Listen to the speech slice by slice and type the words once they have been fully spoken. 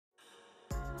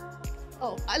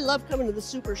Oh, I love coming to the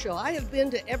Super Show. I have been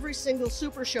to every single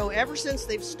Super Show ever since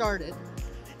they've started.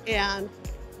 And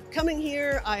coming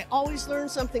here, I always learn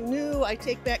something new. I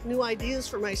take back new ideas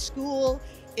for my school.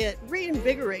 It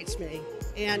reinvigorates me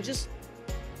and just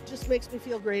makes me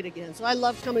feel great again. So I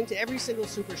love coming to every single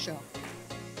Super Show.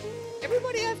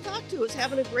 Everybody I've talked to is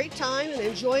having a great time and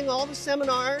enjoying all the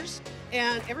seminars,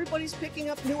 and everybody's picking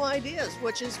up new ideas,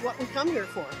 which is what we come here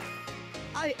for.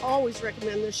 I always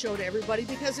recommend this show to everybody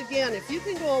because, again, if you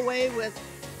can go away with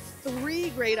 3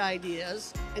 great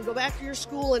ideas and go back to your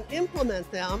school and implement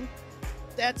them,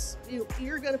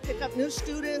 you're going to pick up new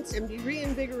students and be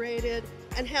reinvigorated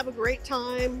and have a great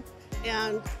time.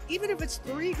 And even if it's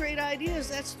 3 great ideas,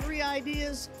 that's 3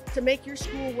 ideas to make your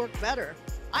school work better.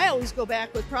 I always go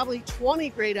back with probably 20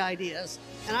 great ideas,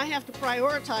 and I have to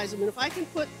prioritize them. And if I can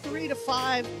put 3 to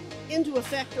 5 into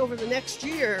effect over the next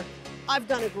year, I've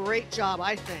done a great job,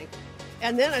 I think.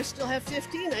 And then I still have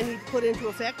 15 I need to put into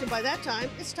effect, and by that time,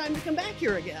 it's time to come back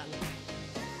here again.